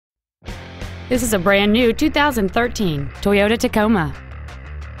This is a brand new 2013 Toyota Tacoma.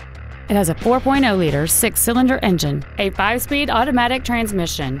 It has a 4.0-liter six-cylinder engine, a 5-speed automatic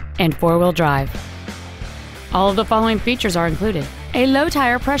transmission, and four-wheel drive. All of the following features are included: a low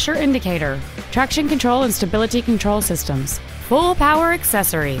tire pressure indicator, traction control and stability control systems, full power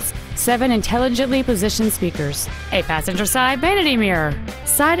accessories, 7 intelligently positioned speakers, a passenger side vanity mirror,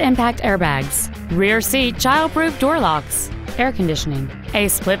 side impact airbags, rear seat child-proof door locks, air conditioning, a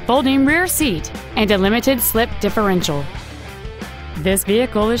split folding rear seat, and a limited slip differential. This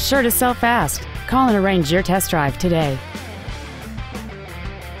vehicle is sure to sell fast. Call and arrange your test drive today.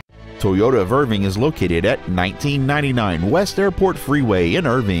 Toyota of Irving is located at 1999 West Airport Freeway in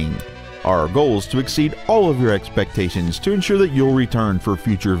Irving. Our goal is to exceed all of your expectations to ensure that you'll return for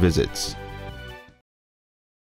future visits.